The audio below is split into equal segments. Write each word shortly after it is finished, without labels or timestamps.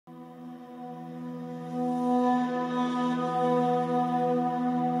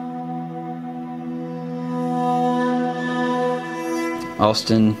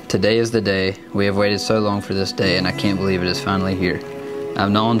Austin, today is the day. We have waited so long for this day, and I can't believe it is finally here. I've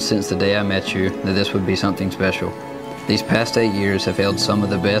known since the day I met you that this would be something special. These past 8 years have held some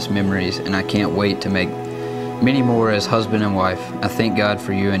of the best memories, and I can't wait to make many more as husband and wife. I thank God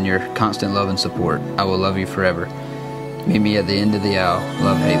for you and your constant love and support. I will love you forever. Meet me at the end of the aisle.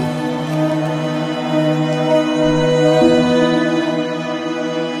 Love, Hayley.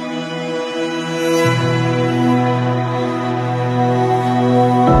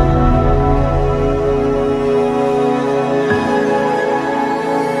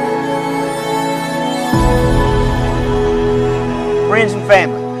 Friends and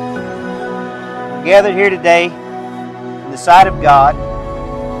family, gathered here today in the sight of God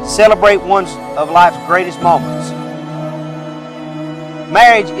to celebrate one of life's greatest moments.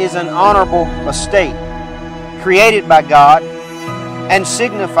 Marriage is an honorable estate created by God and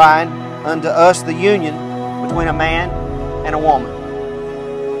signifying unto us the union between a man and a woman,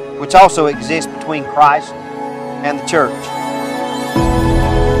 which also exists between Christ and the church.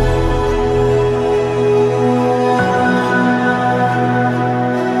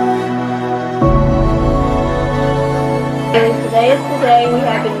 Today is the day we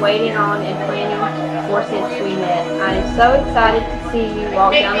have been waiting on and planning for since we met. I am so excited to see you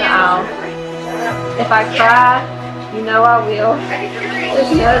walk down the aisle. If I cry, you know I will.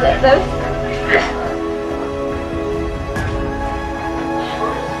 Just know that those...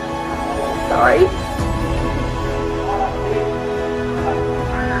 Sorry.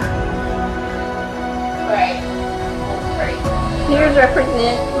 Tears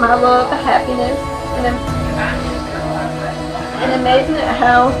represent my love, happiness, and amazing at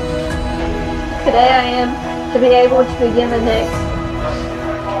how today I am to be able to begin the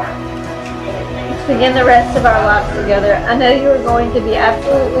rest of our lives together. I know you are going to be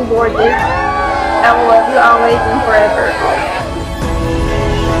absolutely gorgeous. I will love you always and forever.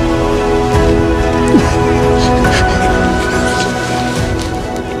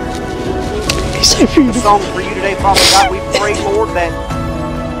 The song for you today, Father God, we pray, Lord, that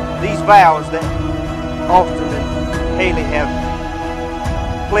these vows that Austin and Hayley have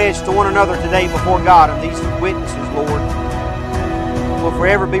pledged to one another today before God, and these witnesses, Lord, will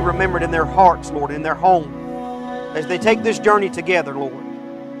forever be remembered in their hearts, Lord, in their home, as they take this journey together, Lord,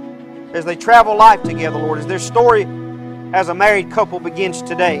 as they travel life together, Lord, as their story as a married couple begins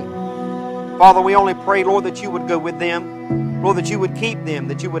today. Father, we only pray, Lord, that you would go with them, Lord, that you would keep them,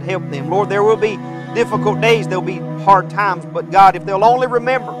 that you would help them. Lord, there will be difficult days, there will be hard times, but God, if they'll only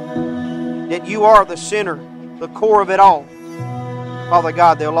remember that you are the center, the core of it all, Father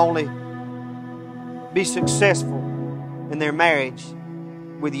God, they'll only be successful in their marriage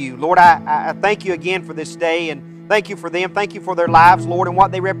with you. Lord, I thank you again for this day, and thank you for them. Thank you for their lives, Lord, and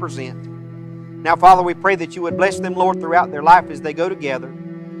what they represent. Now, Father, we pray that you would bless them, Lord, throughout their life as they go together.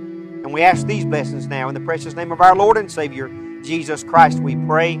 And we ask these blessings now in the precious name of our Lord and Savior, Jesus Christ, we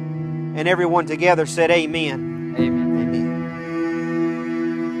pray. And everyone together said amen.